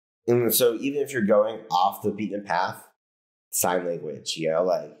And so even if you're going off the beaten path, sign language,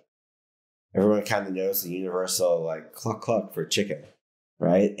 like everyone kind of knows the universal, like cluck cluck for chicken,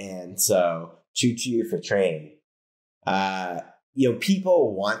 right? And so choo choo for train.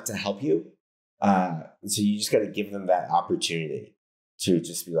 People want to help you. So you just got to give them that opportunity to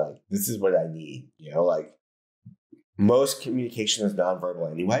just be like, this is what I need. Like most communication is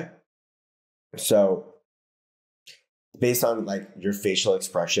nonverbal anyway. So based on like your facial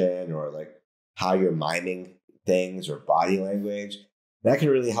expression or like how you're miming things or body language, that can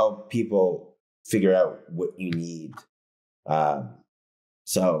really help people figure out what you need.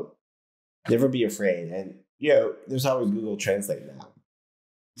 So never be afraid. And, there's always Google Translate now.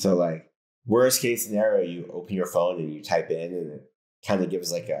 So like worst case scenario, you open your phone and you type in and it kind of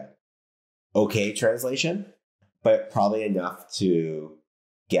gives like a okay translation, but probably enough to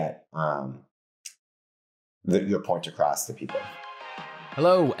get your point across to people.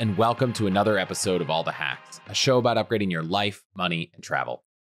 Hello, and welcome to another episode of All the Hacks, a show about upgrading your life, money, and travel.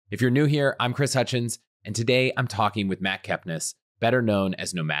 If you're new here, I'm Chris Hutchins, and today I'm talking with Matt Kepnes, better known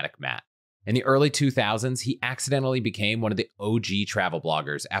as Nomadic Matt. In the early 2000s, he accidentally became one of the OG travel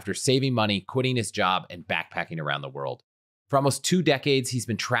bloggers after saving money, quitting his job, and backpacking around the world. For almost 2 decades, he's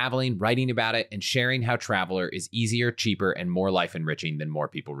been traveling, writing about it, and sharing how traveler is easier, cheaper, and more life-enriching than more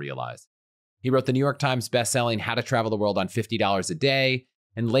people realize. He wrote the New York Times bestselling How to Travel the World on $50 a Day,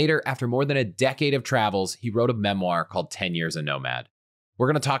 and later, after more than a decade of travels, he wrote a memoir called 10 Years a Nomad. We're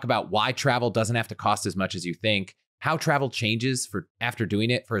going to talk about why travel doesn't have to cost as much as you think, how travel changes after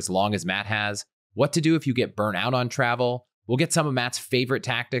doing it for as long as Matt has, what to do if you get burnt out on travel. We'll get some of Matt's favorite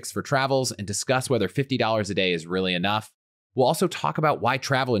tactics for travels and discuss whether $50 a day is really enough. We'll also talk about why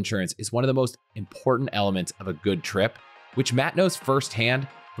travel insurance is one of the most important elements of a good trip, which Matt knows firsthand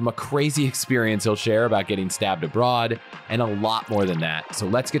from a crazy experience he'll share about getting stabbed abroad, and a lot more than that. So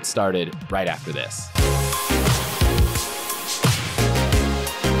let's get started right after this.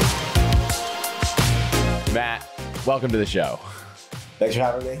 Matt, welcome to the show. Thanks for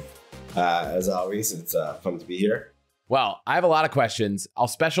having me. As always, it's fun to be here. Well, I have a lot of questions. I'll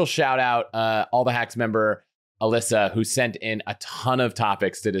special shout out All the Hacks member, Alyssa, who sent in a ton of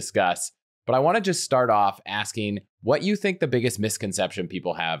topics to discuss. But I want to just start off asking what you think the biggest misconception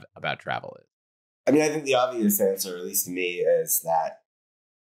people have about travel is. I mean, I think the obvious answer, at least to me, is that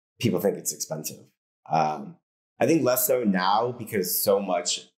people think it's expensive. I think less so now because so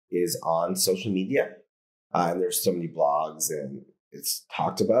much is on social media and there's so many blogs and it's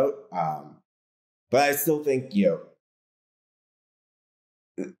talked about. But I still think,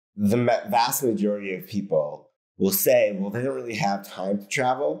 the vast majority of people will say, well, they don't really have time to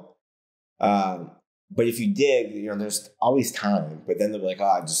travel. But if you dig, there's always time, but then they're like,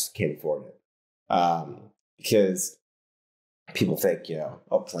 I just can't afford it. Because people think,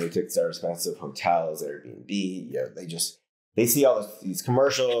 plane tickets are expensive, hotels, Airbnb, they see all these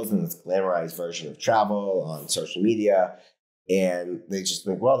commercials and this glamorized version of travel on social media. And they just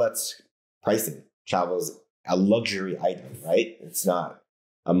think, well, that's pricey. Travel is a luxury item, right? It's not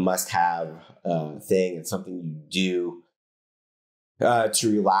a must-have thing. It's something you do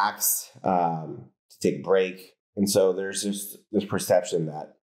to relax, to take a break. And so there's just this perception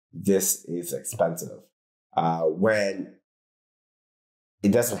that this is expensive when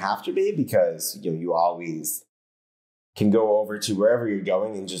it doesn't have to be, because you always can go over to wherever you're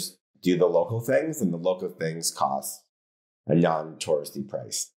going and just do the local things, and the local things cost a non-touristy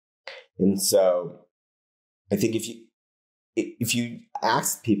price. And so I think if you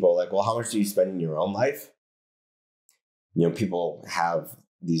ask people like, well, how much do you spend in your own life? People have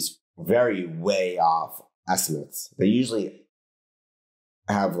these very way off estimates. They usually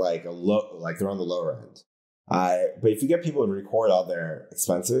have like they're on the lower end. But if you get people to record all their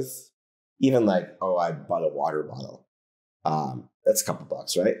expenses, even like, oh, I bought a water bottle, that's a couple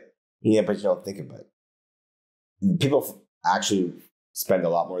bucks, right? Yeah, but you don't think about it. People actually spend a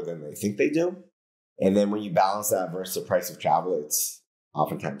lot more than they think they do. And then when you balance that versus the price of travel, it's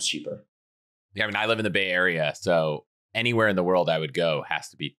oftentimes cheaper. Yeah, I mean, I live in the Bay Area, so anywhere in the world I would go has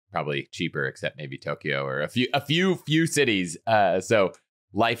to be probably cheaper, except maybe Tokyo or a few cities. So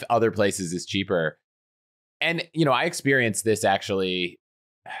life other places is cheaper. And, I experienced this actually,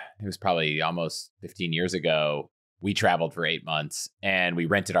 it was probably almost 15 years ago. We traveled for 8 months and we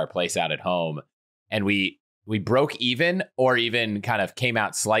rented our place out at home, and we broke even, or even kind of came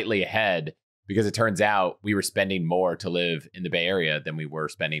out slightly ahead, because it turns out we were spending more to live in the Bay Area than we were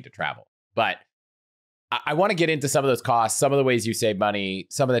spending to travel. But I want to get into some of those costs, some of the ways you save money,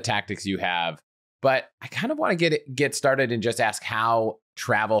 some of the tactics you have. But I kind of want to get started and just ask how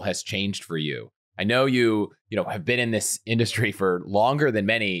travel has changed for you. I know you have been in this industry for longer than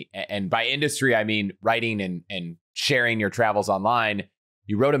many. And by industry, I mean writing and sharing your travels online.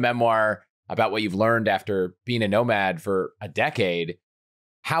 You wrote a memoir about what you've learned after being a nomad for a decade.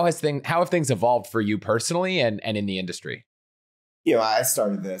 How have things evolved for you personally and in the industry? I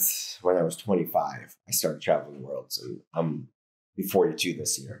started this when I was 25. I started traveling the world. So I'm 42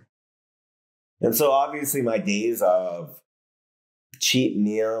 this year. And so obviously my days of cheap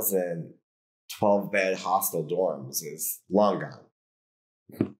meals and 12-bed hostel dorms is long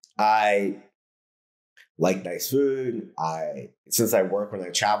gone. I like nice food. Since I work when I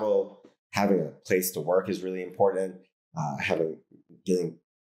travel, having a place to work is really important. Getting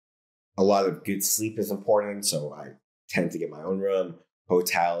a lot of good sleep is important. So I tend to get my own room,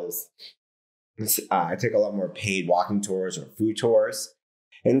 hotels. I take a lot more paid walking tours or food tours.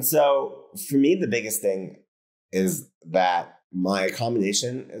 And so for me, the biggest thing is that my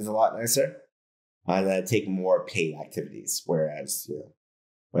accommodation is a lot nicer. And I take more paid activities. Whereas,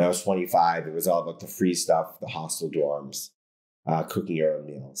 when I was 25, it was all about the free stuff, the hostel dorms, cooking your own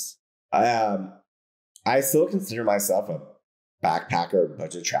meals. I still consider myself a backpacker,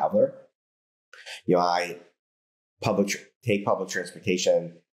 budget traveler. I take public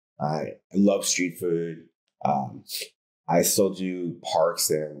transportation. I love street food. I still do parks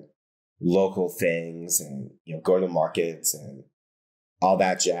and local things and, go to markets and all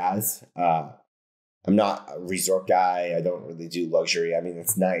that jazz. I'm not a resort guy. I don't really do luxury. I mean,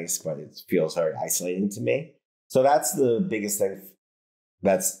 it's nice, but it feels very isolating to me. So that's the biggest thing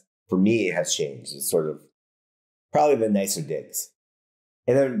that's, for me, has changed. Is sort of probably the nicer digs.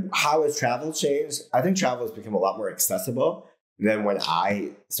 And then how has travel changed? I think travel has become a lot more accessible than when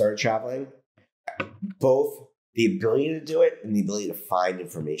I started traveling. Both the ability to do it and the ability to find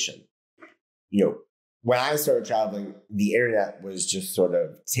information. When I started traveling, the internet was just sort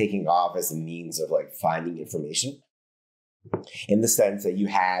of taking off as a means of like finding information, in the sense that you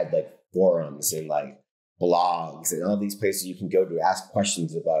had like forums and like blogs and all these places you can go to ask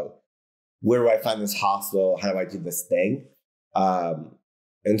questions about, where do I find this hostel? How do I do this thing?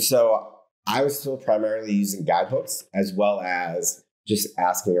 And so I was still primarily using guidebooks as well as just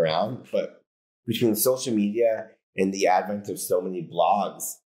asking around. But between social media and the advent of so many blogs,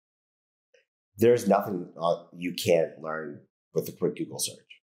 there's nothing you can't learn with a quick Google search,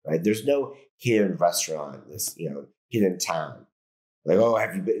 right? There's no hidden restaurant, this, hidden town. Like, oh,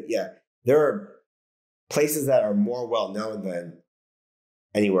 have you been? Yeah. There are places that are more well-known than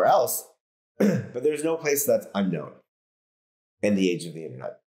anywhere else, but there's no place that's unknown in the age of the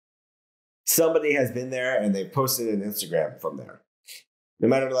internet. Somebody has been there and they posted an Instagram from there. No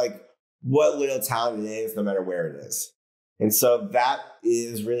matter like what little town it is, no matter where it is. And so that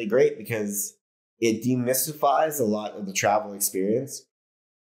is really great because it demystifies a lot of the travel experience.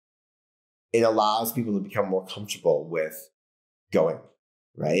 It allows people to become more comfortable with going,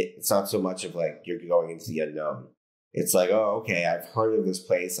 right? It's not so much of like you're going into the unknown. It's like, oh, okay, I've heard of this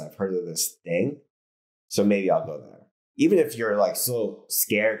place. I've heard of this thing. So maybe I'll go there. Even if you're like so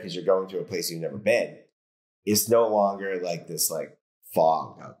scared because you're going to a place you've never been, it's no longer like this like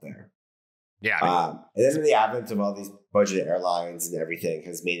fog out there. Yeah. And then the advent of all these budget airlines and everything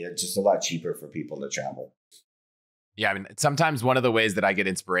has made it just a lot cheaper for people to travel. Yeah. I mean, sometimes one of the ways that I get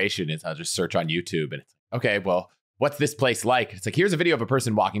inspiration is I'll just search on YouTube and it's like, okay, well, what's this place like? It's like, here's a video of a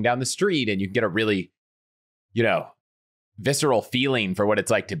person walking down the street and you can get a really, visceral feeling for what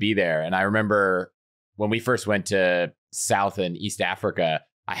it's like to be there. And I remember when we first went to South and East Africa,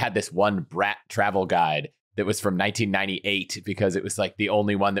 I had this one brat travel guide that was from 1998 because it was like the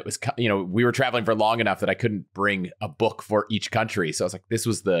only one that was, we were traveling for long enough that I couldn't bring a book for each country. So I was like, this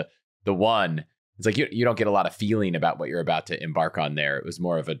was the one. It's like, you don't get a lot of feeling about what you're about to embark on there. It was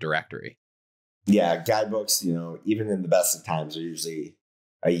more of a directory. Yeah. Guidebooks, even in the best of times are usually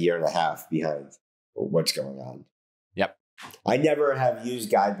a year and a half behind what's going on. Yep. I never have used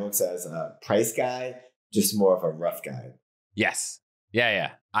guidebooks as a price guide, just more of a rough guide. Yes.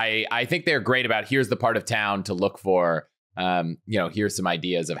 Yeah. I think they're great about here's the part of town to look for. Here's some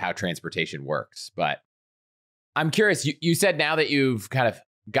ideas of how transportation works. But I'm curious, you said now that you've kind of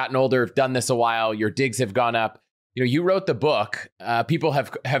gotten older, done this a while, your digs have gone up. You wrote the book. People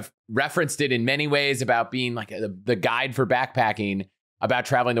have referenced it in many ways about being like the guide for backpacking, about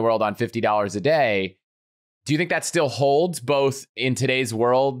traveling the world on $50 a day. Do you think that still holds both in today's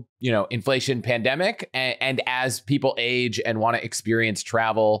world, inflation, pandemic, and as people age and want to experience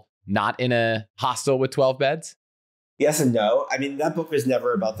travel, not in a hostel with 12 beds? Yes and no. I mean, that book was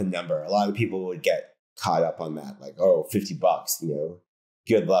never about the number. A lot of people would get caught up on that. Like, oh, $50,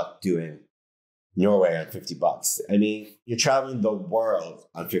 good luck doing Norway on $50. I mean, you're traveling the world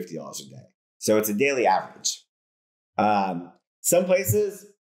on $50 a day. So it's a daily average. Some places,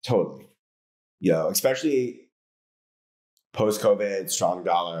 totally. Especially post-COVID, strong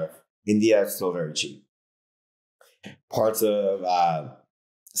dollar. India is still very cheap. Parts of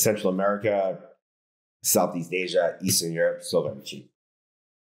Central America, Southeast Asia, Eastern Europe, still very cheap.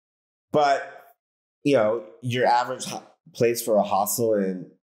 But, your average place for a hostel in,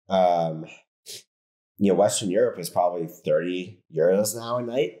 Western Europe is probably 30 euros now a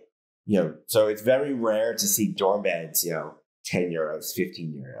night. So it's very rare to see dorm beds, 10 euros,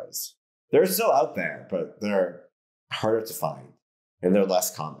 15 euros. They're still out there, but they're harder to find and they're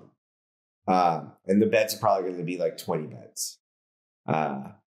less common. And the beds are probably going to be like 20 beds.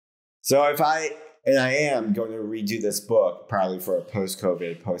 So I am going to redo this book probably for a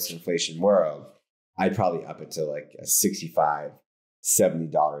post-COVID, post-inflation world, I'd probably up it to like a $65,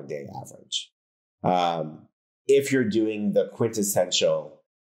 $70 a day average. If you're doing the quintessential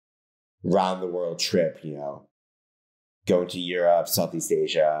round the world trip, going to Europe, Southeast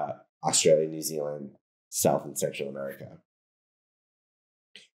Asia, Australia, New Zealand, South and Central America.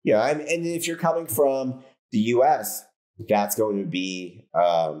 Yeah, and if you're coming from the US, that's going to be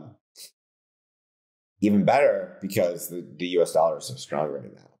even better because the US dollar is so strong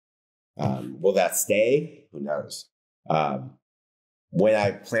right now. Will that stay? Who knows? When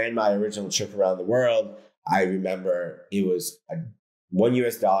I planned my original trip around the world, I remember it was $1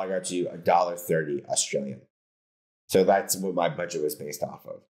 US got you $1.30 Australian. So that's what my budget was based off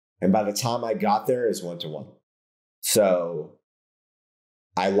of. And by the time I got there, it was 1-to-1. So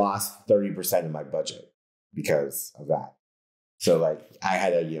I lost 30% of my budget because of that. So like I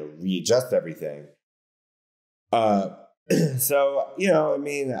had to readjust everything. So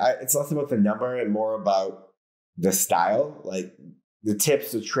it's less about the number and more about the style, like the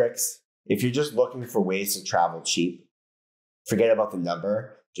tips, the tricks. If you're just looking for ways to travel cheap, forget about the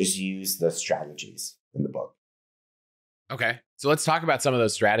number. Just use the strategies in the book. Okay. So let's talk about some of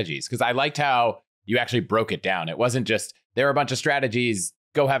those strategies, because I liked how you actually broke it down. It wasn't just, there are a bunch of strategies,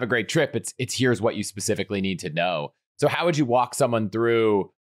 go have a great trip. It's here's what you specifically need to know. So how would you walk someone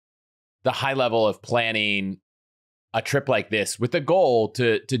through the high level of planning a trip like this with the goal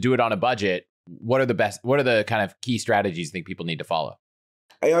to do it on a budget? What are the kind of key strategies you think people need to follow?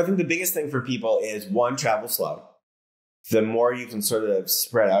 I think the biggest thing for people is one, travel slow. The more you can sort of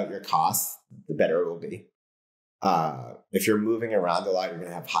spread out your costs, the better it will be. If you're moving around a lot, you're going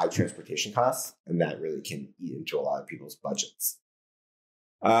to have high transportation costs, and that really can eat into a lot of people's budgets.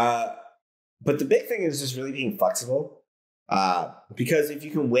 But the big thing is just really being flexible, because if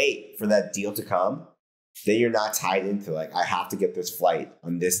you can wait for that deal to come, then you're not tied into like, I have to get this flight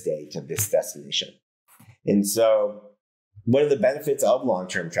on this day to this destination. And so one of the benefits of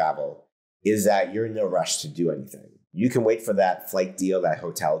long-term travel is that you're in no rush to do anything. You can wait for that flight deal, that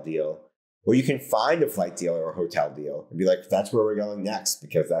hotel deal, or you can find a flight deal or a hotel deal and be like, that's where we're going next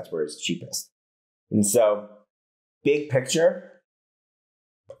because that's where it's cheapest. And so big picture,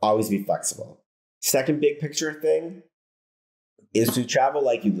 always be flexible. Second big picture thing is to travel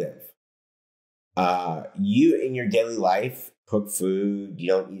like you live. You in your daily life cook food. You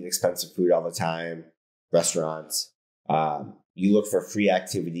don't eat expensive food all the time. Restaurants. You look for free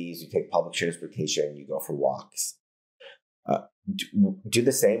activities. You take public transportation. You go for walks. Do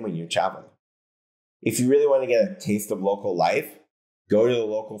the same when you're traveling. If you really want to get a taste of local life, go to the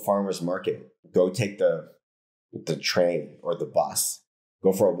local farmer's market. Go take the train or the bus.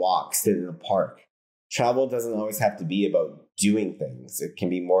 Go for a walk. Sit in a park. Travel doesn't always have to be about doing things. It can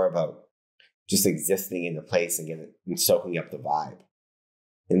be more about just existing in the place and soaking up the vibe.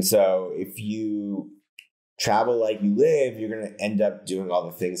 And so if you travel like you live, you're going to end up doing all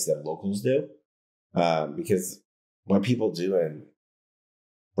the things that locals do. Because what people do in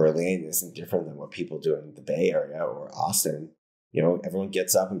Berlin isn't different than what people do in the Bay Area or Austin. Everyone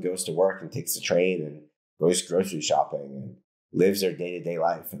gets up and goes to work and takes the train and goes grocery shopping and lives their day-to-day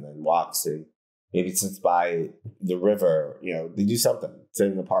life and then walks and maybe sits by the river. They do something, sit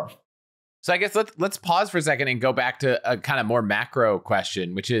in the park. So I guess let's pause for a second and go back to a kind of more macro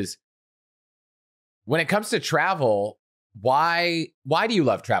question, which is, when it comes to travel, why do you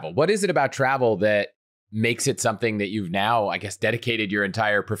love travel? What is it about travel that makes it something that you've now, I guess, dedicated your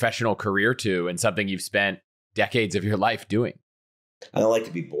entire professional career to and something you've spent decades of your life doing? I don't like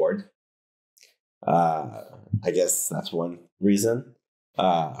to be bored. I guess that's one reason.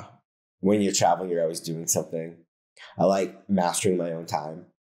 When you're traveling, you're always doing something. I like mastering my own time.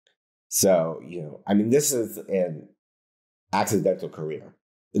 So, this is an accidental career.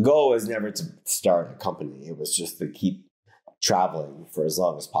 The goal was never to start a company. It was just to keep traveling for as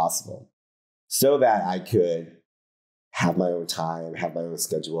long as possible so that I could have my own time, have my own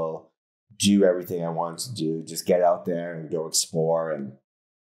schedule, do everything I wanted to do, just get out there and go explore and,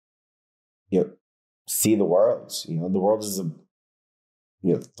 see the world. The world is the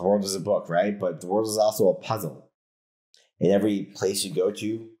world is a book, right? But the world is also a puzzle. And every place you go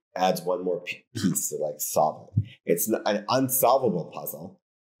to adds one more piece to like solve it. It's an unsolvable puzzle.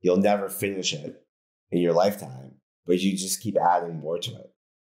 You'll never finish it in your lifetime, but you just keep adding more to it.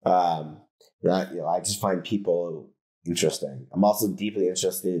 I just find people interesting. I'm also deeply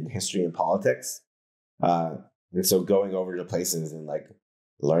interested in history and politics. And so going over to places and like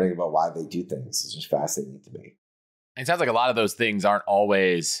learning about why they do things is just fascinating to me. It sounds like a lot of those things aren't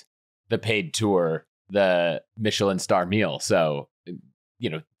always the paid tour, the Michelin star meal. So,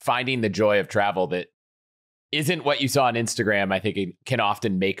 finding the joy of travel that isn't what you saw on Instagram, I think it can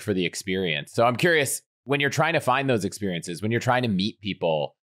often make for the experience. So I'm curious, when you're trying to find those experiences, when you're trying to meet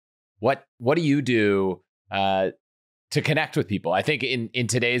people, what do you do to connect with people? I think in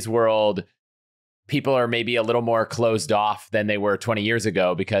today's world, people are maybe a little more closed off than they were 20 years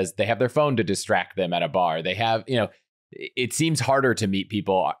ago because they have their phone to distract them at a bar. They have, it seems harder to meet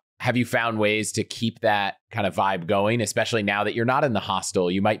people. Have you found ways to keep that kind of vibe going, especially now that you're not in the hostel?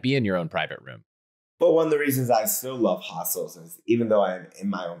 You might be in your own private room. But one of the reasons I still love hostels is even though I'm in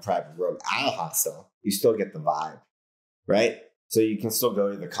my own private room at a hostel, you still get the vibe, right? So you can still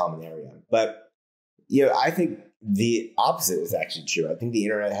go to the common area. But, I think the opposite is actually true. I think the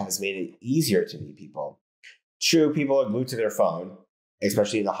internet has made it easier to meet people. True, people are glued to their phone,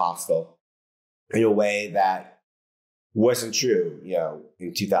 especially in the hostel, in a way that wasn't true,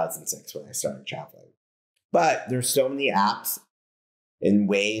 in 2006 when I started traveling. But there's so many apps and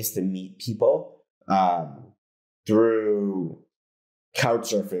ways to meet people through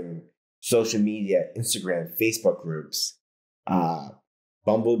couchsurfing, social media, Instagram, Facebook groups,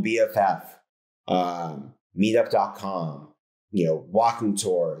 Bumble BFF, meetup.com, walking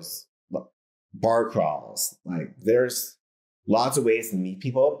tours, bar crawls. Like there's lots of ways to meet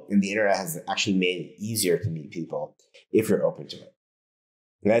people, and the internet has actually made it easier to meet people if you're open to it.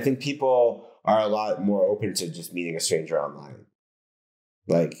 And I think people are a lot more open to just meeting a stranger online.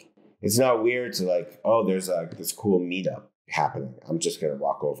 Like, it's not weird to like, oh, there's this cool meetup happening. I'm just going to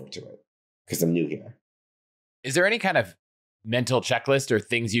walk over to it because I'm new here. Is there any kind of mental checklist or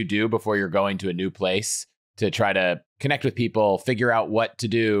things you do before you're going to a new place to try to connect with people, figure out what to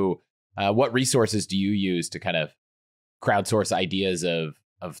do? What resources do you use to kind of crowdsource ideas of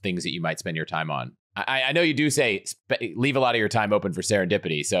things that you might spend your time on? I know you do say leave a lot of your time open for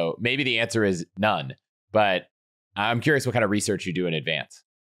serendipity. So maybe the answer is none, but I'm curious what kind of research you do in advance.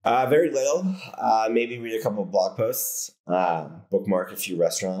 Very little. Maybe read a couple of blog posts, bookmark a few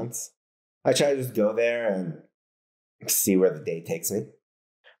restaurants. I try to just go there and see where the day takes me.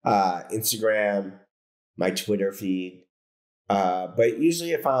 Instagram, my Twitter feed. But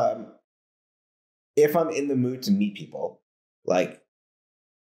usually if I'm in the mood to meet people, like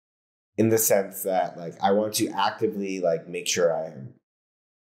in the sense that like I want to actively like make sure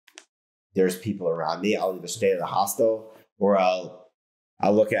there's people around me, I'll either stay at a hostel or I'll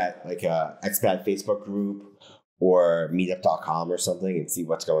look at like a expat Facebook group or meetup.com or something and see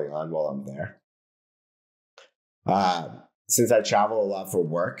what's going on while I'm there. Since I travel a lot for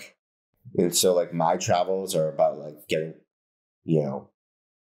work, and so like my travels are about like getting,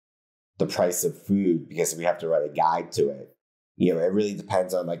 the price of food because we have to write a guide to it. It really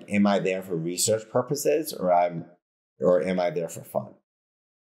depends on like, am I there for research purposes or am I there for fun?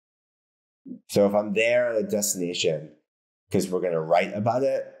 So if I'm there at a destination because we're going to write about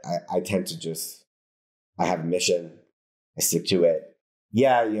it, I tend to I have a mission, I stick to it.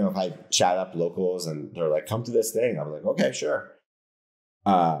 Yeah, if I chat up locals and they're like, come to this thing, I'm like, okay, sure.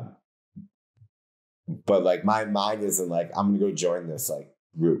 But like my mind isn't like, I'm going to go join this like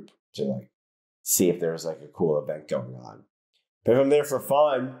group to like see if there's like a cool event going on. But if I'm there for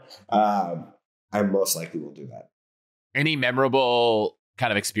fun, I most likely will do that. Any memorable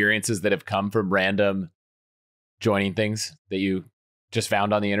kind of experiences that have come from random joining things that you just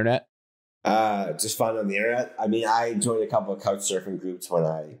found on the internet? Just found on the internet. I mean, I joined a couple of couch surfing groups when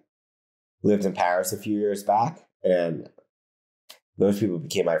I lived in Paris a few years back, and those people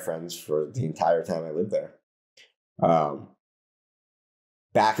became my friends for the entire time I lived there.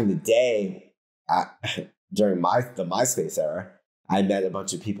 Back in the day, during the MySpace era, I met a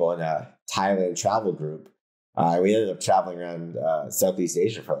bunch of people in a Thailand travel group. We ended up traveling around Southeast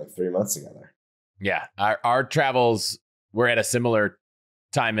Asia for like 3 months together. Yeah, our travels were at a similar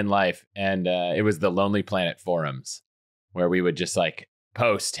time in life, and it was the Lonely Planet forums where we would just like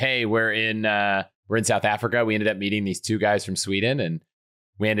post, "Hey, we're in South Africa. We ended up meeting these two guys from Sweden, and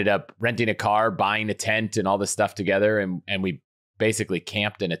we ended up renting a car, buying a tent, and all this stuff together, and we basically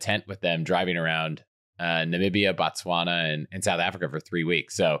camped in a tent with them driving around Namibia, Botswana, and South Africa for 3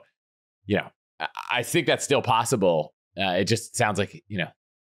 weeks. So, I think that's still possible. It just sounds like, you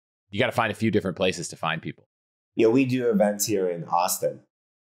got to find a few different places to find people. We do events here in Austin,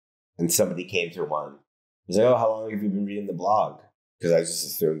 and somebody came to one. He's like, "Oh, how long have you been reading the blog?" Because I just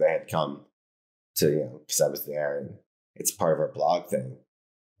assumed they had come to, because I was there and it's part of our blog thing.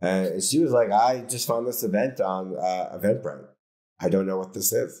 And she was like, "I just found this event on Eventbrite. I don't know what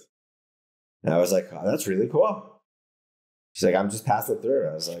this is." And I was like, "Oh, that's really cool." She's like, "I'm just passing through."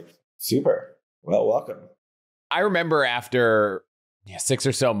 I was like, "Super. Well, welcome." I remember after 6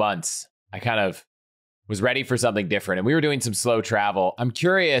 or so months, I kind of was ready for something different. And we were doing some slow travel. I'm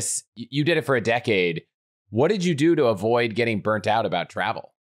curious, you did it for a decade. What did you do to avoid getting burnt out about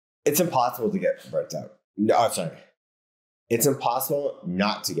travel? It's impossible to get burnt out. No, sorry. It's impossible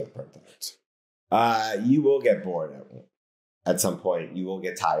not to get burnt out. You will get bored at some point. You will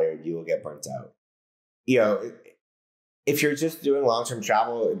get tired. You will get burnt out. If you're just doing long-term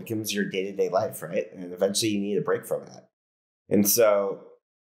travel, it becomes your day-to-day life, right? And eventually you need a break from that. And so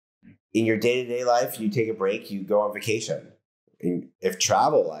in your day-to-day life, you take a break, you go on vacation. If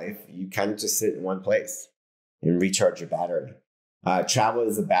travel life, you kind of just sit in one place and recharge your battery. Travel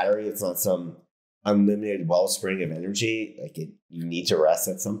is a battery. It's not some unlimited wellspring of energy. You need to rest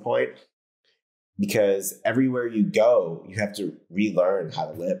at some point, because everywhere you go, you have to relearn how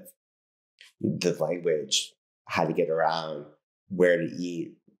to live, the language, how to get around, where to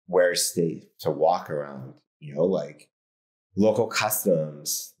eat, where to walk around, local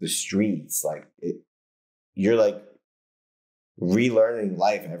customs, the streets, you're relearning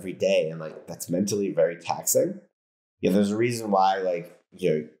life every day. And that's mentally very taxing. There's a reason why,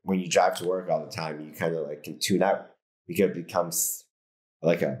 when you drive to work all the time, you kind of can tune out, because it becomes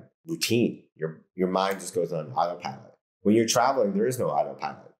like a routine. Your mind just goes on autopilot. When you're traveling, there is no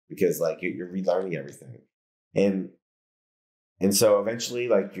autopilot, because you're relearning everything. And so eventually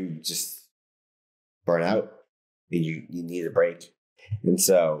you just burn out and you need a break. And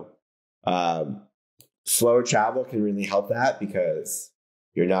so slow travel can really help that, because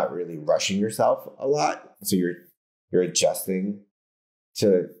you're not really rushing yourself a lot. So you're adjusting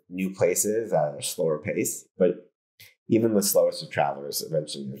to new places at a slower pace. But even the slowest of travelers,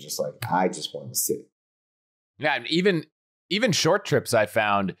 eventually they're just I just want to sit. Yeah, and even short trips I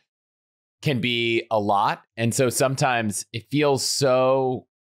found can be a lot. And so sometimes it feels so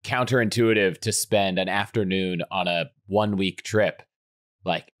counterintuitive to spend an afternoon on a 1-week trip,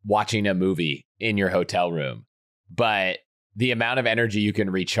 watching a movie in your hotel room. But the amount of energy you can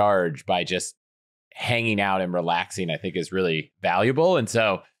recharge by just hanging out and relaxing, I think, is really valuable. And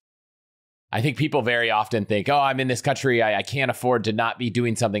so I think people very often think, oh, I'm in this country, I can't afford to not be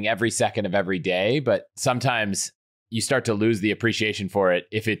doing something every second of every day. But sometimes you start to lose the appreciation for it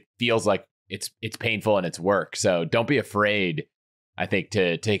if it feels like it's painful and it's work. So don't be afraid, I think,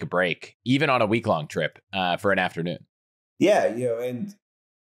 to take a break, even on a week-long trip for an afternoon. Yeah, and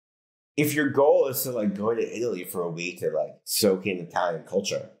if your goal is to go to Italy for a week to soak in Italian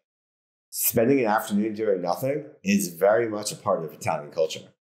culture, spending an afternoon doing nothing is very much a part of Italian culture.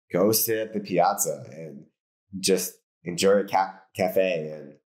 Go sit at the piazza and just enjoy a cafe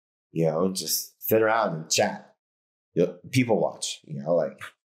and, just sit around and chat. People watch,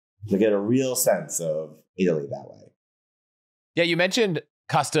 to get a real sense of Italy that way. Yeah, you mentioned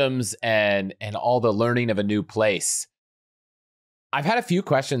customs and all the learning of a new place. I've had a few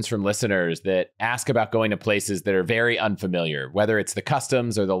questions from listeners that ask about going to places that are very unfamiliar, whether it's the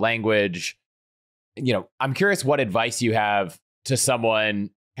customs or the language. I'm curious what advice you have to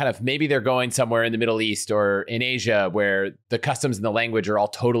someone, kind of maybe they're going somewhere in the Middle East or in Asia where the customs and the language are all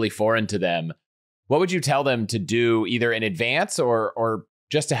totally foreign to them. What would you tell them to do, either in advance or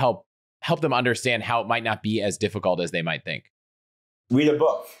just to help them understand how it might not be as difficult as they might think? Read a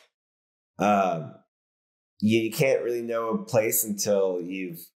book. You can't really know a place until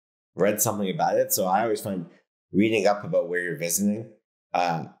you've read something about it. So I always find reading up about where you're visiting,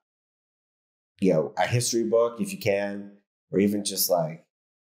 a history book if you can, or even just a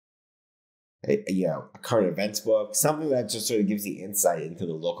current events book, something that just sort of gives you insight into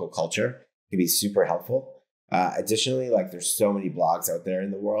the local culture can be super helpful. Additionally, there's so many blogs out there in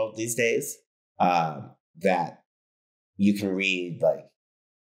the world these days that you can read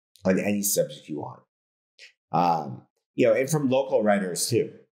on any subject you want. And from local writers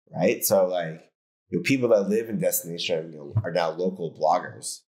too, right? So people that live in destination are now local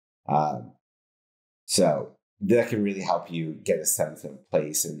bloggers. So that can really help you get a sense of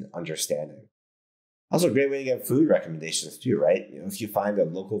place and understanding. Also a great way to get food recommendations too, right? If you find a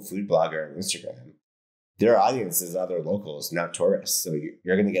local food blogger on Instagram, their audience is other locals, not tourists. So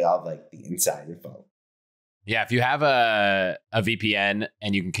you're going to get all like the inside info. Yeah, if you have a VPN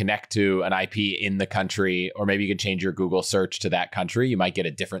and you can connect to an IP in the country, or maybe you can change your Google search to that country, you might get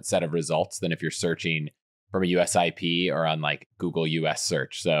a different set of results than if you're searching from a US IP or on like Google US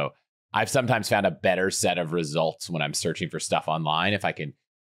search. So I've sometimes found a better set of results when I'm searching for stuff online if I can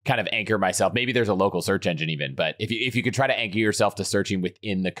kind of anchor myself. Maybe there's a local search engine even, but if you could try to anchor yourself to searching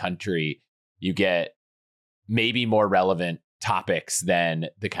within the country, you get maybe more relevant topics than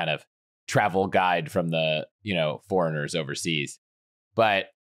the kind of travel guide from the, foreigners overseas. But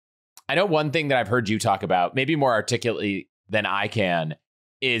I know one thing that I've heard you talk about, maybe more articulately than I can,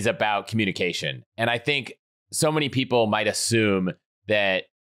 is about communication. And I think so many people might assume that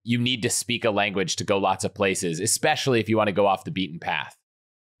you need to speak a language to go lots of places, especially if you want to go off the beaten path.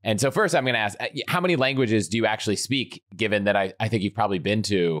 And so first I'm going to ask, how many languages do you actually speak, given that I think you've probably been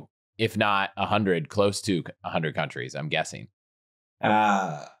to, if not 100, close to 100 countries, I'm guessing?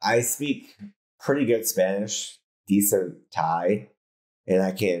 I speak pretty good Spanish, decent Thai, and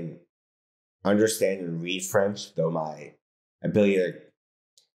I can understand and read French, though my ability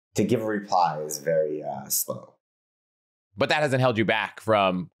to give a reply is very slow. But that hasn't held you back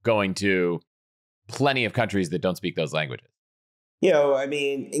from going to plenty of countries that don't speak those languages.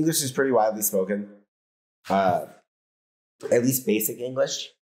 English is pretty widely spoken, at least basic English.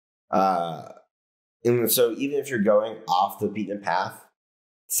 And so even if you're going off the beaten path,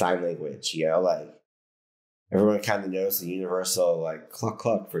 sign language, like everyone kind of knows the universal, like cluck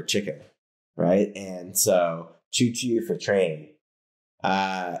cluck for chicken, right? And so choo choo for train.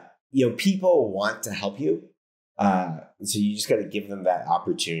 People want to help you. So you just got to give them that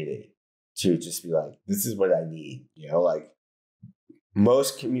opportunity to just be like, this is what I need. Like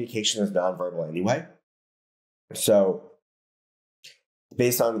most communication is nonverbal anyway. So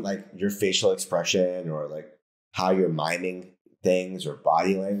based on like your facial expression or like how you're miming things or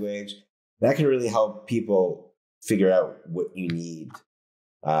body language, that can really help people figure out what you need.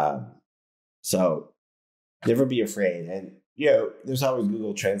 So never be afraid. And, there's always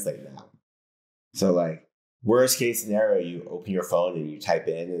Google Translate now. So like worst case scenario, you open your phone and you type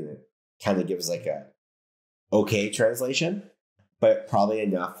in and it kind of gives like a okay translation, but probably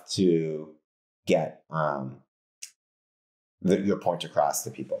enough to get your point across to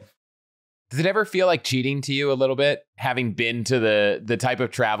people. Does it ever feel like cheating to you a little bit, having been to the type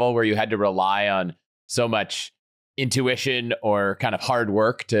of travel where you had to rely on so much intuition or kind of hard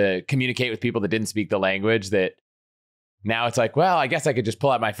work to communicate with people that didn't speak the language, that now it's like, well, I guess I could just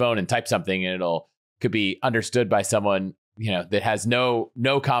pull out my phone and type something and could be understood by someone, that has no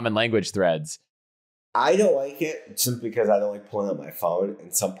common language threads? I don't like it simply because I don't like pulling out my phone.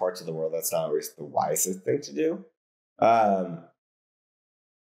 In some parts of the world, that's not always the wisest thing to do.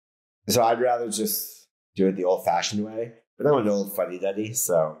 So I'd rather just do it the old-fashioned way. But I'm an old fuddy-duddy,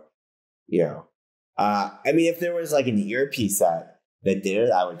 so, if there was like an earpiece that did it,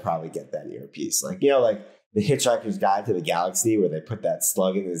 I would probably get that earpiece. Like, like the Hitchhiker's Guide to the Galaxy, where they put that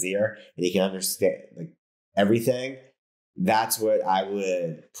slug in his ear and he can understand like everything. That's what I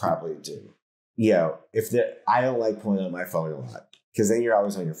would probably do. I don't like pulling out my phone a lot because then you're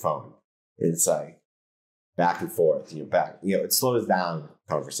always on your phone. It's like back and forth, it slows down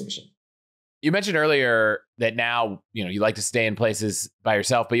conversation. You mentioned earlier that now, you like to stay in places by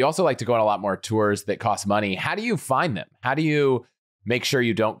yourself, but you also like to go on a lot more tours that cost money. How do you find them? How do you make sure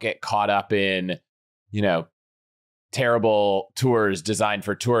you don't get caught up in, terrible tours designed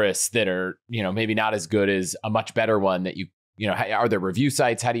for tourists that are, maybe not as good as a much better one that are there review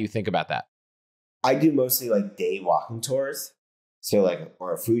sites? How do you think about that? I do mostly like day walking tours. So like,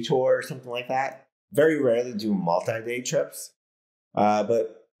 or a food tour or something like that. Very rarely do multi-day trips.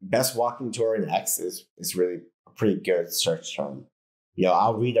 But best walking tour in X is really a pretty good search term.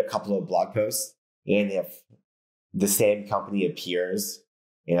 I'll read a couple of blog posts, and if the same company appears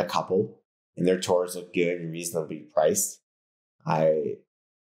in a couple and their tours look good and reasonably priced, I'll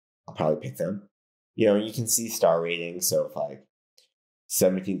probably pick them. You can see star ratings. So if like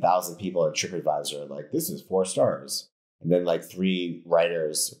 17,000 people on TripAdvisor are like, this is 4 stars. And then like 3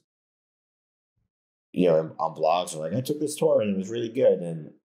 writers, on blogs are like, I took this tour and it was really good.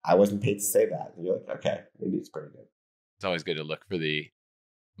 And I wasn't paid to say that. And you're like, okay, maybe it's pretty good. It's always good to look for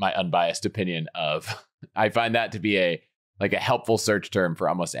my unbiased opinion of, I find that to be a helpful search term for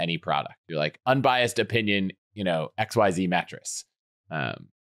almost any product. You're like, unbiased opinion, XYZ mattress.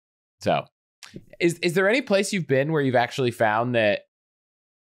 So is there any place you've been where you've actually found that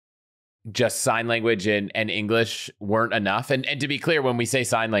just sign language and English weren't enough? And to be clear, when we say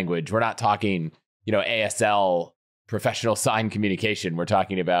sign language, we're not talking, ASL, professional sign communication. We're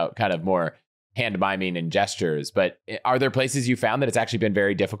talking about kind of more hand miming and gestures. But are there places you found that it's actually been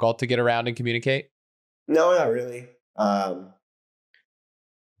very difficult to get around and communicate? No, not really.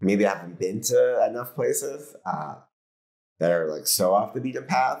 Maybe I haven't been to enough places that are like so off the beaten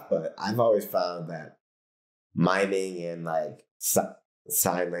path, but I've always found that miming and like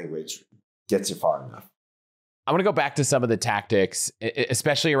sign language gets you far enough. I want to go back to some of the tactics,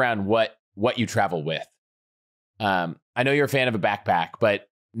 especially around what you travel with. I know you're a fan of a backpack, but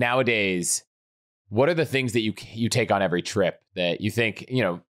nowadays, what are the things that you take on every trip that you think,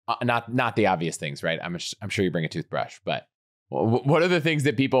 not the obvious things, right? I'm sure you bring a toothbrush, but what are the things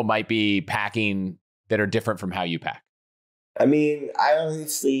that people might be packing that are different from how you pack? I mean, I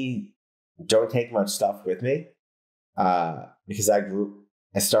honestly don't take much stuff with me because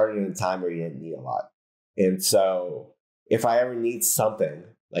I started in a time where you didn't need a lot. And so if I ever need something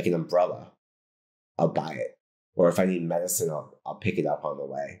like an umbrella, I'll buy it. Or if I need medicine, I'll pick it up on the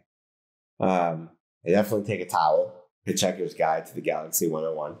way. I definitely take a towel. Hitchhiker's Guide to the Galaxy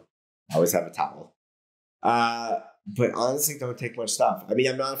 101. I always have a towel. But honestly, don't take much stuff. I mean,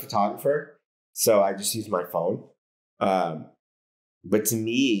 I'm not a photographer, so I just use my phone. But to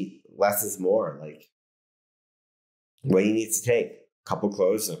me, less is more. Like, what you need to take? A couple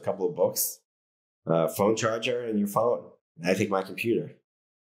clothes, a couple of books, phone charger, and your phone. And I take my computer.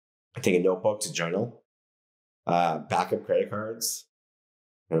 I take a notebook to journal, backup credit cards.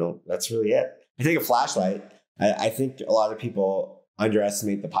 That's really it. I take a flashlight. I think a lot of people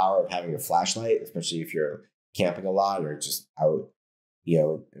underestimate the power of having a flashlight, especially if you're camping a lot or just out,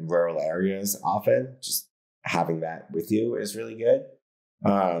 in rural areas often. Just having that with you is really good.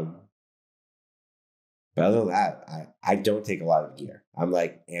 But other than that, I don't take a lot of gear. I'm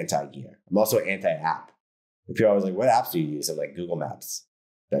like anti-gear. I'm also anti-app. If you're always like, what apps do you use? I'm like, Google Maps.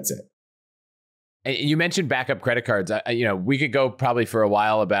 That's it. You mentioned backup credit cards. We could go probably for a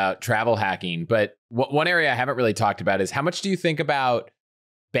while about travel hacking, but one area I haven't really talked about is how much do you think about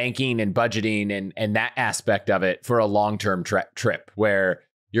banking and budgeting and that aspect of it for a long-term trip where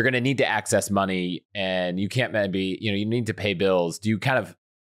you're going to need to access money and you can't maybe, you need to pay bills. Do you kind of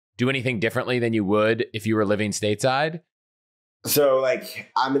do anything differently than you would if you were living stateside? So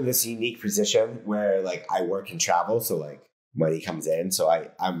like I'm in this unique position where like I work and travel. So like money comes in. So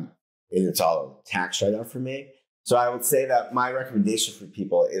I'm and it's all a tax write-off for me. So I would say that my recommendation for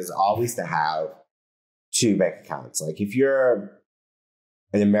people is always to have 2 bank accounts. Like if you're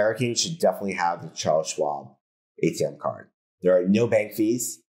an American, you should definitely have the Charles Schwab ATM card. There are no bank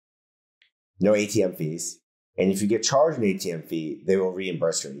fees, no ATM fees. And if you get charged an ATM fee, they will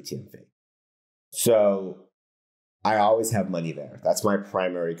reimburse your ATM fee. So I always have money there. That's my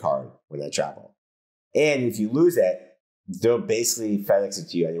primary card when I travel. And if you lose it, they'll basically FedEx it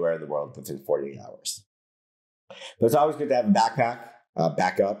to you anywhere in the world within 48 hours. But it's always good to have a backpack,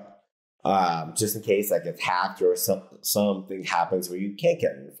 backup, just in case like it's hacked or something happens where you can't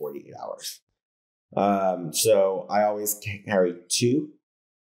get it in 48 hours. So I always carry 2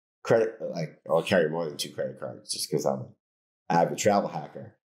 credit, I'll carry more than 2 credit cards just because I'm an avid travel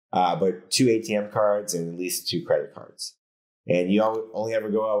hacker. But 2 ATM cards and at least 2 credit cards. And you only ever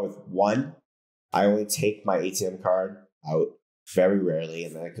go out with 1. I only take my ATM card out very rarely,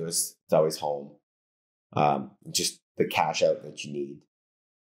 and then it's always home. Just the cash out that you need.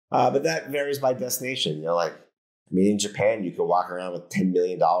 But that varies by destination. In Japan, you could walk around with $10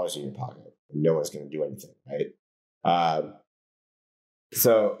 million in your pocket, and no one's going to do anything, right?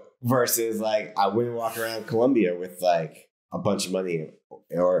 So versus like I wouldn't walk around Colombia with like a bunch of money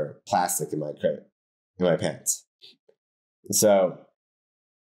or plastic in my pants. So,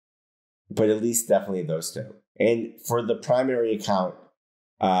 but at least definitely those 2. And for the primary account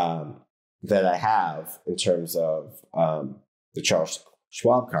that I have in terms of the Charles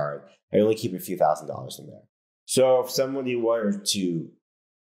Schwab card, I only keep a few $1,000s in there. So if somebody were to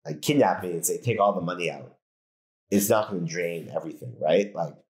like kidnap me and say, take all the money out, it's not going to drain everything, right?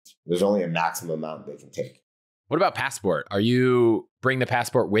 Like there's only a maximum amount they can take. What about passport? Are you bring the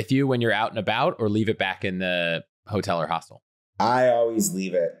passport with you when you're out and about or leave it back in the hotel or hostel? I always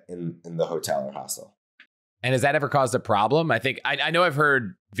leave it in the hotel or hostel. And has that ever caused a problem? I think I know I've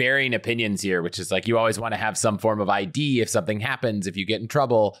heard varying opinions here, which is like you always want to have some form of ID if something happens, if you get in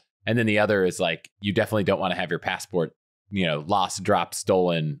trouble. And then the other is like you definitely don't want to have your passport, lost, dropped,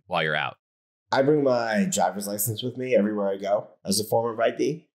 stolen while you're out. I bring my driver's license with me everywhere I go as a form of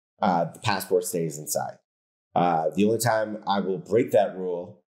ID. The passport stays inside. The only time I will break that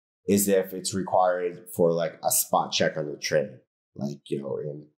rule is if it's required for like a spot check on the train. Like,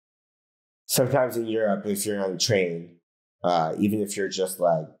 sometimes in Europe, if you're on a train, even if you're just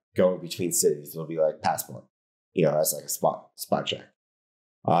like going between cities, it'll be like passport, as like a spot check.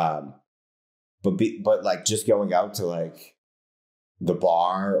 but like just going out to like the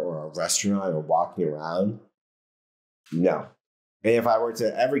bar or a restaurant or walking around, no. And if I were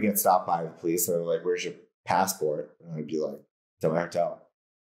to ever get stopped by the police and they're like, "Where's your passport?" And I'd be like, "To my hotel.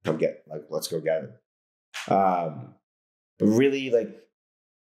 Let's go get it." But really, like,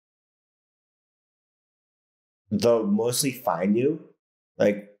 they'll mostly find you.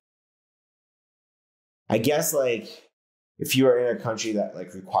 Like, I guess, like, if you were in a country that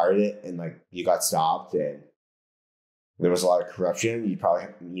like required it and like you got stopped and there was a lot of corruption, you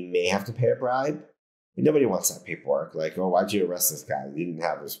may have to pay a bribe. But nobody wants that paperwork. Like, oh, why'd you arrest this guy? He didn't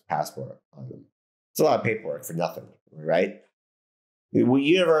have his passport on him. It's a lot of paperwork for nothing, right? The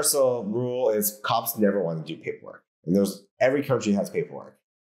universal rule is cops never want to do paperwork, and every country has paperwork,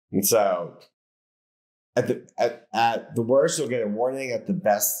 and so at the worst you'll get a warning. At the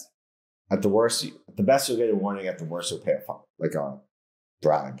best you'll get a warning. At the worst you'll pay a fine, like a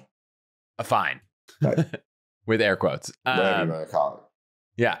bribe, a fine, right. With air quotes, Whatever you want to call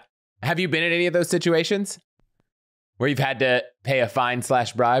it. Yeah. Have you been in any of those situations where you've had to pay a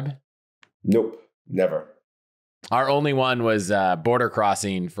fine/bribe? Nope, never. Our only one was border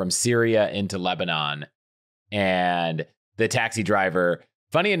crossing from Syria into Lebanon. And the taxi driver,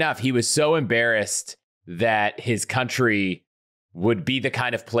 funny enough, he was so embarrassed that his country would be the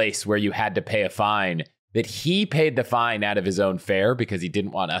kind of place where you had to pay a fine that he paid the fine out of his own fare because he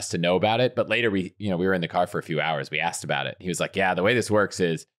didn't want us to know about it. But later we were in the car for a few hours. We asked about it. He was like, yeah, the way this works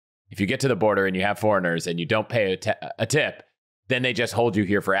is if you get to the border and you have foreigners and you don't pay a tip, then they just hold you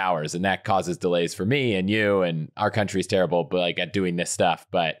here for hours. And that causes delays for me and you, and our country's terrible, but like at doing this stuff,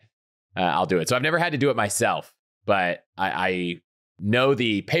 but I'll do it. So I've never had to do it myself, but I know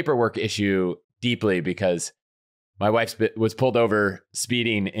the paperwork issue deeply because my wife was pulled over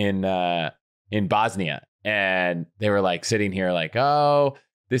speeding in Bosnia, and they were like sitting here like, oh,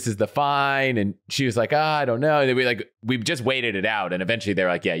 this is the fine. And she was like, I don't know. And we just waited it out. And eventually they're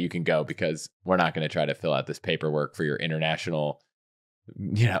like, yeah, you can go because we're not going to try to fill out this paperwork for your international,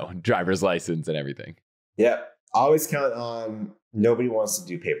 driver's license and everything. Yeah. Always count on nobody wants to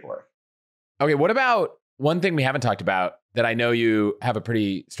do paperwork. Okay. What about one thing we haven't talked about that I know you have a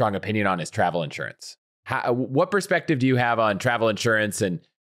pretty strong opinion on is travel insurance. What perspective do you have on travel insurance and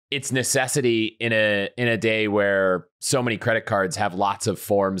its necessity in a day where so many credit cards have lots of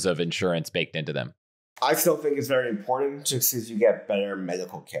forms of insurance baked into them? I still think it's very important just because you get better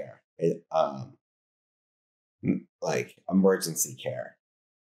medical care, like emergency care.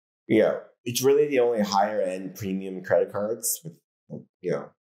 It's really the only higher end premium credit cards with,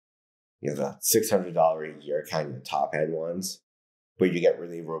 the $600 a year kind of top end ones, where you get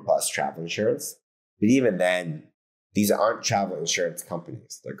really robust travel insurance. But even then, these aren't travel insurance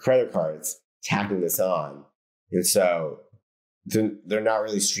companies. They're credit cards tacking this on. And so they're not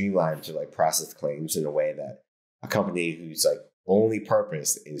really streamlined to like process claims in a way that a company whose like only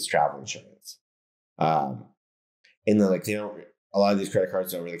purpose is travel insurance. And then like a lot of these credit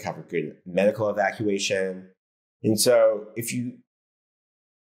cards don't really cover good medical evacuation. And so if you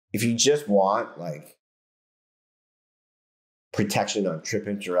just want like protection on trip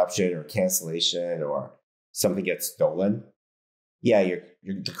interruption or cancellation or something gets stolen, yeah,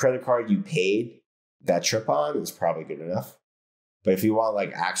 the credit card you paid that trip on is probably good enough. But if you want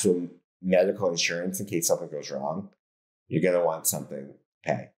like actual medical insurance in case something goes wrong, you're going to want something to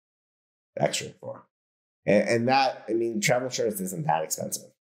pay extra for. And that, travel insurance isn't that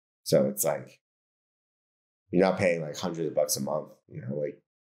expensive. So it's like, you're not paying like hundreds of bucks a month, like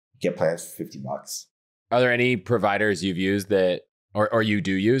get plans for $50. Are there any providers you've used that, or you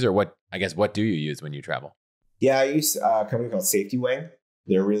do use, or what do you use when you travel? Yeah, I use a company called Safety Wing.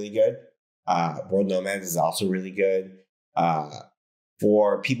 They're really good. World Nomads is also really good.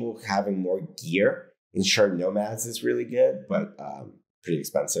 For people having more gear, Insured Nomads is really good, but pretty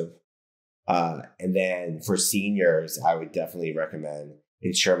expensive. And then for seniors, I would definitely recommend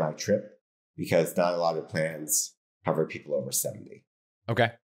Insure My Trip because not a lot of plans cover people over 70.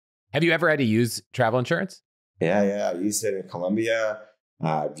 Okay. Have you ever had to use travel insurance? Yeah. I used it in Colombia.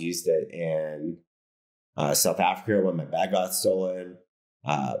 I've used it in South Africa when my bag got stolen.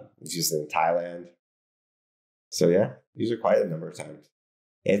 It's used in Thailand. So yeah, used it quite a number of times.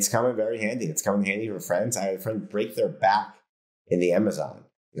 It's coming very handy. It's coming handy for friends. I had a friend break their back in the Amazon.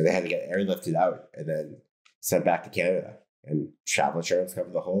 They had to get airlifted out and then sent back to Canada. And travel insurance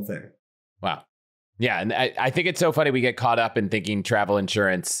covered the whole thing. Wow. Yeah, and I think it's so funny we get caught up in thinking travel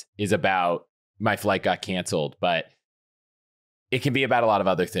insurance is about my flight got canceled, but it can be about a lot of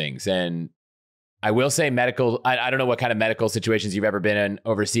other things. And I will say medical, I don't know what kind of medical situations you've ever been in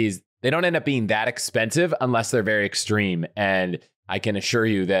overseas. They don't end up being that expensive unless they're very extreme. And I can assure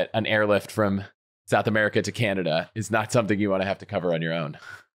you that an airlift from South America to Canada is not something you want to have to cover on your own.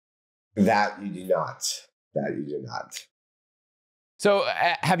 That you do not. That you do not. So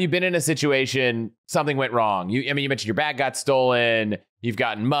have you been in a situation, something went wrong? You mentioned your bag got stolen, you've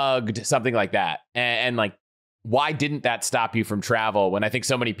gotten mugged, something like that. And like, why didn't that stop you from travel when I think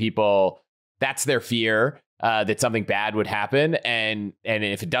so many people, that's their fear, that something bad would happen. And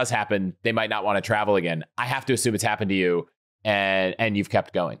if it does happen, they might not want to travel again. I have to assume it's happened to you and you've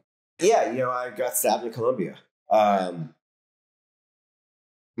kept going. Yeah, I got stabbed in Colombia. And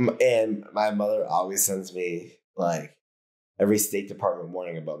my mother always sends me like every State Department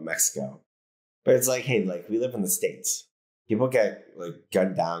warning about Mexico. But it's like, hey, like we live in the States. People get like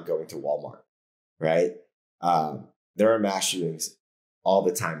gunned down going to Walmart, right? There are mass shootings all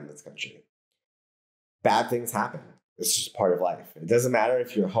the time in this country. Bad things happen. It's just part of life. It doesn't matter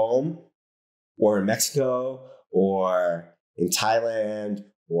if you're home or in Mexico or in Thailand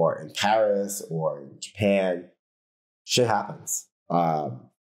or in Paris or in Japan. Shit happens.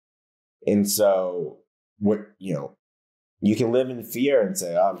 And so you can live in fear and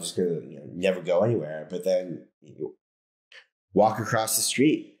say, oh, I'm just going to never go anywhere. But then you walk across the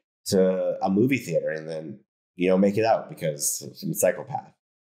street to a movie theater and then, make it out because of some psychopath.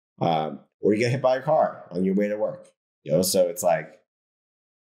 Or you get hit by a car on your way to work. So it's like,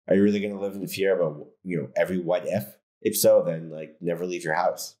 are you really going to live in fear about, every what if? If so, then like never leave your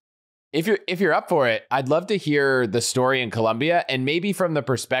house. If you're up for it, I'd love to hear the story in Colombia, and maybe from the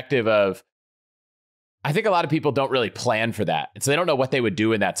perspective of, I think a lot of people don't really plan for that. And so they don't know what they would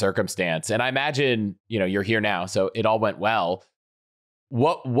do in that circumstance. And I imagine, you're here now, so it all went well.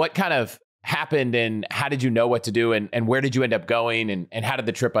 What kind of happened, and how did you know what to do, and where did you end up going, and how did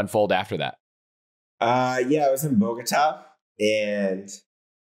the trip unfold after that? I was in Bogota, and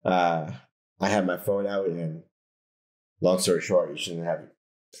I had my phone out, and long story short, you shouldn't have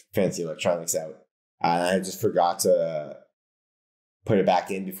fancy electronics out. And I just forgot to put it back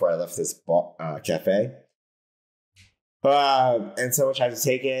in before I left this cafe. And someone tried to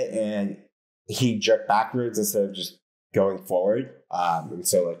take it, and he jerked backwards instead of just going forward. And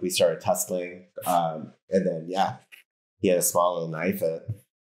so like we started tussling. And then, he had a small little knife.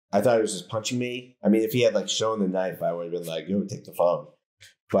 I thought he was just punching me. I mean, if he had like shown the knife, I would have been like, go take the phone.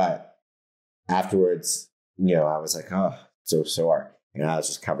 But afterwards, I was like, oh, so sore. And I was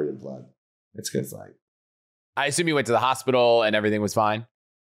just covered in blood. It's because like, I assume you went to the hospital and everything was fine?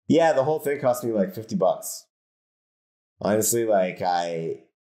 Yeah, the whole thing cost me like $50. Honestly, like the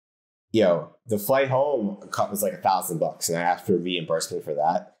flight home was like $1,000, and I asked for reimbursement for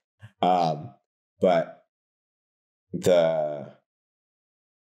that. But the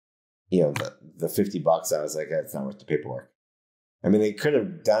 $50, I was like, that's not worth the paperwork. I mean, they could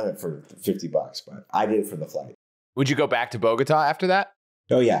have done it for $50, but I did it for the flight. Would you go back to Bogota after that?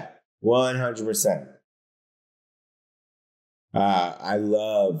 Oh yeah, 100%. I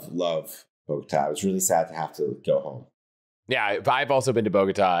love Bogota. I was really sad to have to go home. Yeah, I've also been to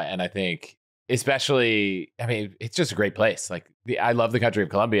Bogota, and I think especially, it's just a great place. Like I love the country of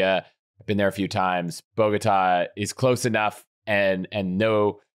Colombia. I've been there a few times. Bogota is close enough and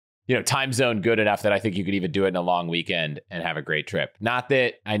no, time zone good enough that I think you could even do it in a long weekend and have a great trip. Not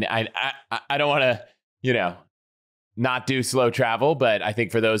that I don't want to, not do slow travel, but I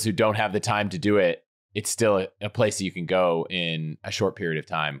think for those who don't have the time to do it, it's still a place that you can go in a short period of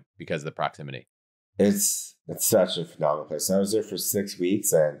time because of the proximity. It's such a phenomenal place. I was there for 6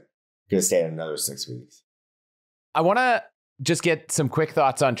 weeks and gonna stay another 6 weeks. I want to just get some quick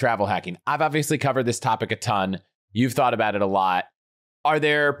thoughts on travel hacking. I've obviously covered this topic a ton. You've thought about it a lot. Are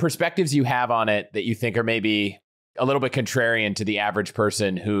there perspectives you have on it that you think are maybe a little bit contrarian to the average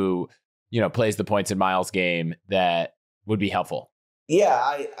person who, plays the points and miles game that would be helpful? Yeah,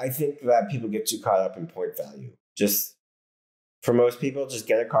 I think that people get too caught up in point value. Just for most people, just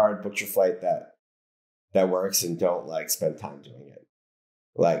get a card, book your flight that works, and don't like spend time doing it.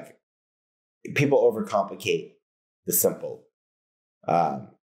 Like people overcomplicate the simple.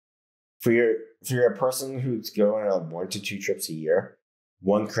 For a person who's going on 1 to 2 trips a year,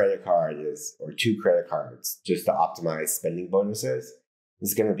 1 credit card or 2 credit cards just to optimize spending bonuses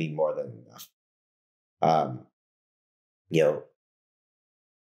is going to be more than enough.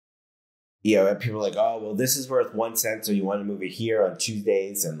 And people are like, oh, well, this is worth 1 cent, so you want to move it here on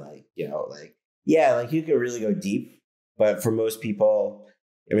Tuesdays, and you can really go deep. But for most people,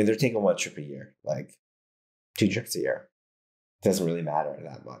 they're taking 1 trip a year, like 2 trips a year. It doesn't really matter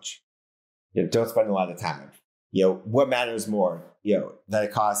that much. Don't spend a lot of time. What matters more? That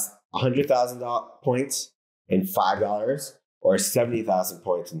it costs 100,000 points and $5, or 70,000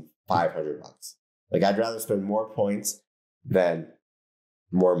 points and $500. Like I'd rather spend more points than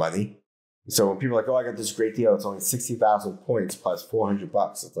more money. So when people are like, oh, I got this great deal, it's only 60,000 points plus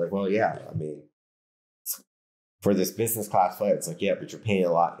 $400. It's like, well, yeah, I mean, for this business class flight, it's like, yeah, but you're paying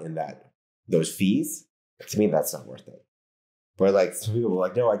a lot in those fees. To me, that's not worth it. But like some people were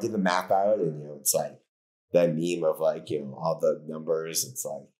like, no, I did the math out, and it's like that meme of like, all the numbers. It's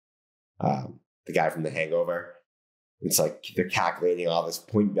like the guy from The Hangover. It's like they're calculating all this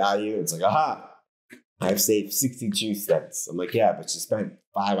point value. It's like, aha, I've saved 62 cents. I'm like, yeah, but you spent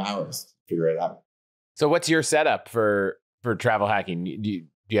 5 hours to figure it out. So what's your setup for travel hacking? Do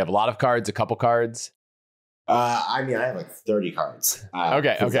you have a lot of cards, a couple cards? I mean, I have like 30 cards.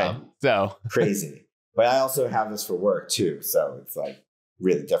 Okay. So crazy. But I also have this for work too. So it's like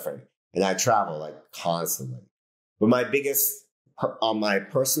really different. And I travel like constantly. But my biggest, on my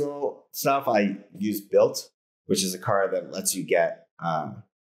personal stuff, I use Built, which is a card that lets you get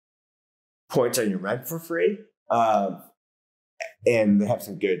points on your rent for free. And they have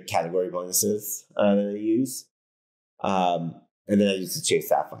some good category bonuses that I use. And then I use the Chase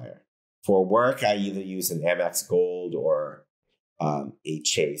Sapphire. For work, I either use an Amex Gold or a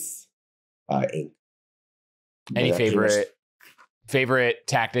Chase Ink. Any favorite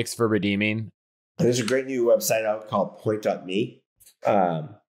tactics for redeeming? There's a great new website out called Point.me. And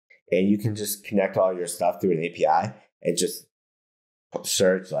you can just connect all your stuff through an API and just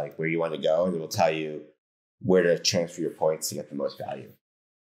search like where you want to go, and it will tell you where to transfer your points to get the most value.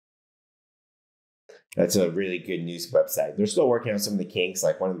 That's a really good news website. They're still working on some of the kinks.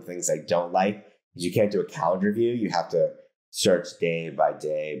 Like one of the things I don't like is you can't do a calendar view. You have to search day by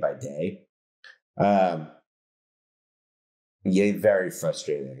day by day. Yeah, very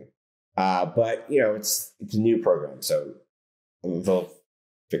frustrating. But it's a new program, so they'll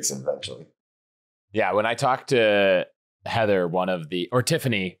fix it eventually. Yeah, when I talked to Heather,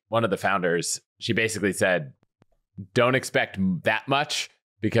 Tiffany, one of the founders, she basically said, don't expect that much,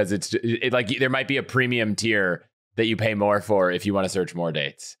 because it's like there might be a premium tier that you pay more for if you want to search more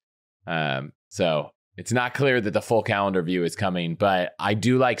dates. So it's not clear that the full calendar view is coming, but I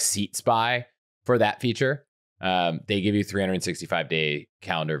do like Seat Spy for that feature. They give you 365-day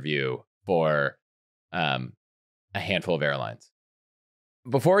calendar view for a handful of airlines.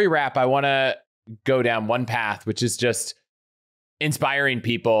 Before we wrap, I want to go down one path, which is just inspiring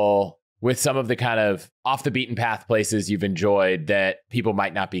people with some of the kind of off the beaten path places you've enjoyed that people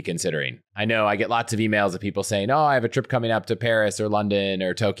might not be considering. I know I get lots of emails of people saying, oh, I have a trip coming up to Paris or London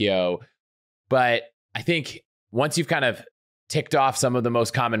or Tokyo. But I think once you've kind of ticked off some of the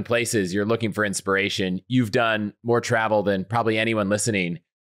most common places you're looking for inspiration, you've done more travel than probably anyone listening.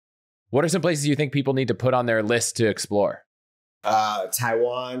 What are some places you think people need to put on their list to explore?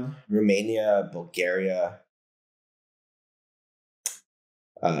 Taiwan, Romania, Bulgaria,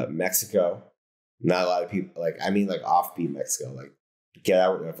 Mexico. Not a lot of people like offbeat Mexico, like get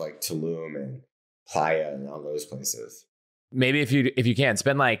out of like Tulum and Playa and all those places. Maybe if you can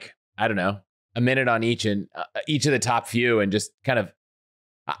spend like, I don't know, a minute on each and each of the top few, and just kind of,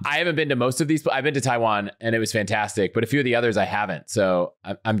 I haven't been to most of these. I've been to Taiwan and it was fantastic, but a few of the others I haven't. So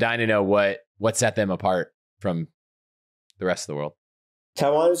I'm dying to know what set them apart from the rest of the world.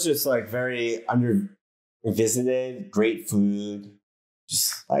 Taiwan is just like very under visited, great food,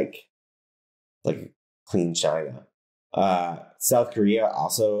 just like clean China. South Korea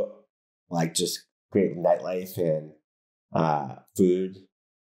also like just great nightlife and food.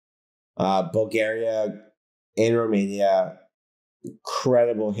 Bulgaria and Romania,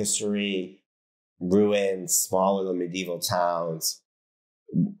 incredible history, ruins, small little medieval towns,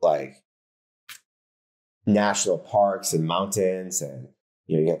 like national parks and mountains, and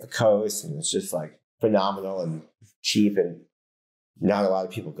you have the coast, and it's just like phenomenal and cheap, and not a lot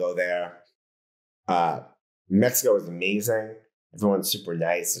of people go there. Mexico is amazing. Everyone's super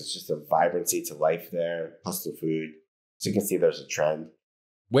nice. It's just a vibrancy to life there, plus the food. So you can see there's a trend.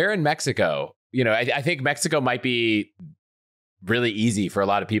 Where in Mexico? I think Mexico might be really easy for a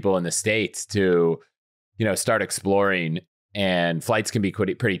lot of people in the States to, start exploring, and flights can be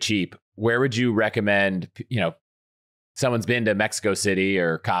pretty cheap. Where would you recommend, someone's been to Mexico City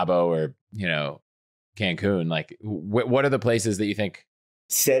or Cabo or, Cancun? Like, what are the places that you think?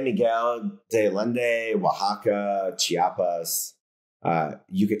 San Miguel de Allende, Oaxaca, Chiapas,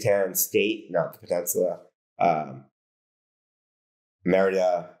 Yucatan State, not the peninsula,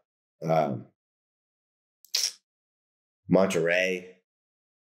 Merida, Monterey.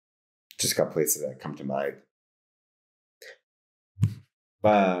 Just a couple places that come to mind.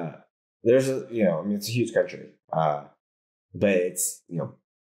 But there's it's a huge country. But it's,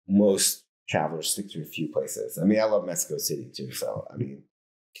 most travelers stick to a few places. I mean, I love Mexico City too. So,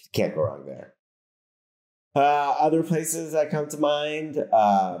 can't go wrong there. Other places that come to mind,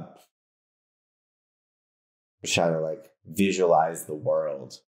 trying to like visualize the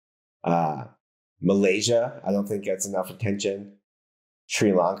world. Malaysia, I don't think gets enough attention.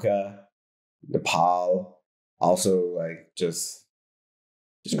 Sri Lanka, Nepal, also like just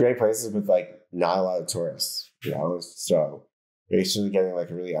great places with like not a lot of tourists, So you're actually getting like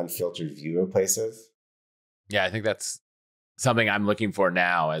a really unfiltered view of places. Yeah, I think that's something I'm looking for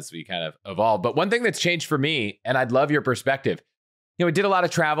now as we kind of evolve. But one thing that's changed for me, and I'd love your perspective, we did a lot of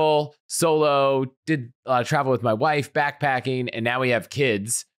travel solo, did a lot of travel with my wife, backpacking, and now we have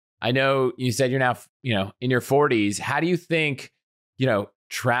kids. I know you said you're now, in your 40s. How do you think,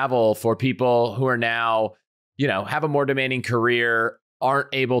 travel for people who are now, have a more demanding career, aren't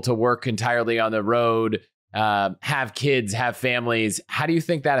able to work entirely on the road, have kids, have families? How do you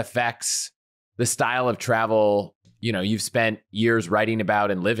think that affects the style of travel, you've spent years writing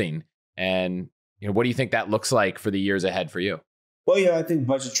about and living? And, what do you think that looks like for the years ahead for you? Well, I think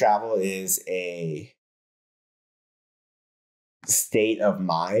budget travel is a state of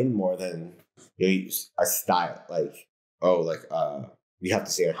mind more than a style. Like, you have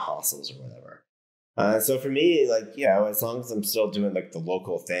to stay in hostels or whatever. So for me, like, as long as I'm still doing like the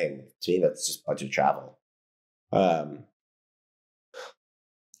local thing, to me, that's just budget travel. I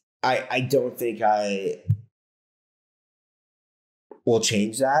don't think I will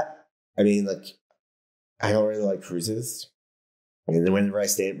change that. I mean, like, I don't really like cruises. And then whenever I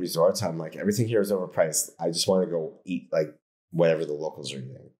stay at resorts, I'm like, everything here is overpriced. I just want to go eat like whatever the locals are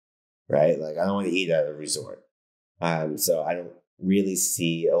eating, right? Like, I don't want to eat at a resort. So I don't really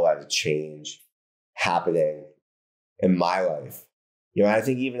see a lot of change happening in my life. I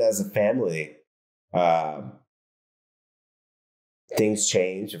think even as a family, things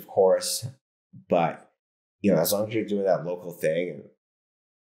change, of course, but as long as you're doing that local thing,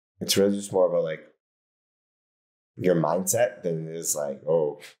 it's really just more about like your mindset than it is like,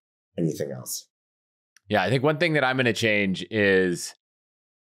 anything else. Yeah, I think one thing that I'm going to change is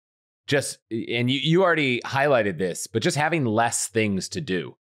just, and you already highlighted this, but just having less things to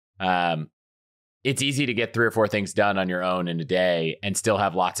do. It's easy to get 3 or 4 things done on your own in a day and still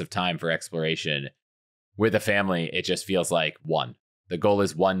have lots of time for exploration. With a family, it just feels like one. The goal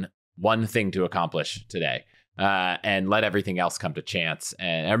is one thing to accomplish today, and let everything else come to chance,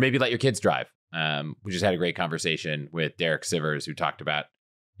 or maybe let your kids drive. We just had a great conversation with Derek Sivers, who talked about,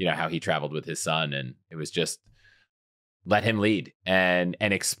 how he traveled with his son, and it was just let him lead and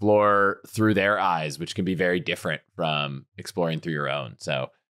explore through their eyes, which can be very different from exploring through your own. So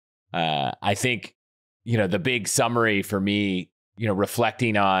I think, the big summary for me,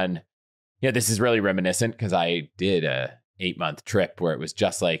 reflecting on, this is really reminiscent because I did a 8-month trip where it was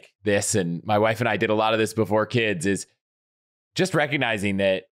just like this. And my wife and I did a lot of this before kids, is just recognizing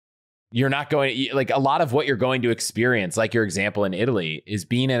that you're not going, like, a lot of what you're going to experience, like your example in Italy, is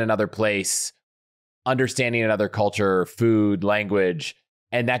being in another place, understanding another culture, food, language.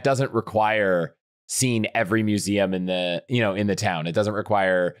 And that doesn't require seeing every museum in the town. It doesn't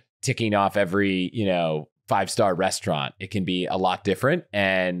require ticking off every, 5-star restaurant. It can be a lot different,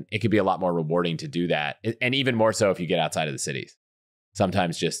 and it can be a lot more rewarding to do that. And even more so if you get outside of the cities.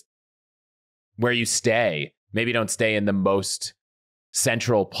 Sometimes just where you stay, maybe don't stay in the most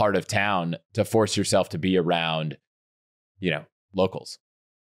central part of town to force yourself to be around, locals.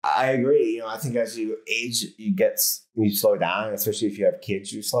 I agree. I think as you age, you slow down, especially if you have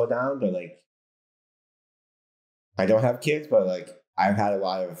kids, you slow down. But like, I don't have kids, but like, I've had a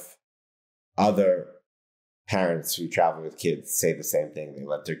lot of other parents who travel with kids say the same thing. They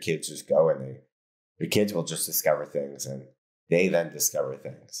let their kids just go, and their kids will just discover things, and they then discover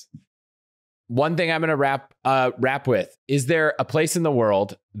things. One thing I'm going to wrap with, is there a place in the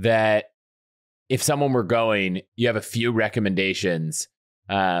world that if someone were going, you have a few recommendations?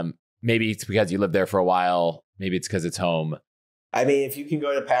 Maybe it's because you lived there for a while. Maybe it's because it's home. I mean, if you can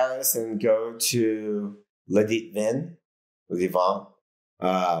go to Paris and go to Le Ditvin,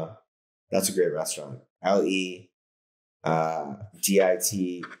 that's a great restaurant. LEDITVIN.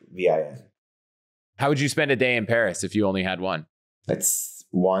 How would you spend a day in Paris if you only had one? Let's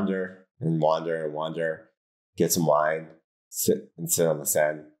wander and wander and wander, get some wine, sit on the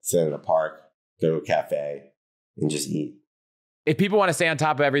Seine, sit in a park, go to a cafe, and just eat. If people want to stay on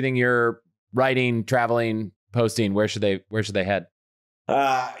top of everything you're writing, traveling, posting, where should they head? You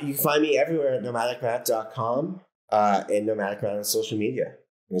can find me everywhere at nomadicmatt.com and Nomadic Matt on social media.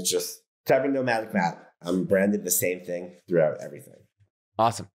 It's just type in Nomadic Matt. I'm branded the same thing throughout everything.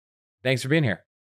 Awesome. Thanks for being here.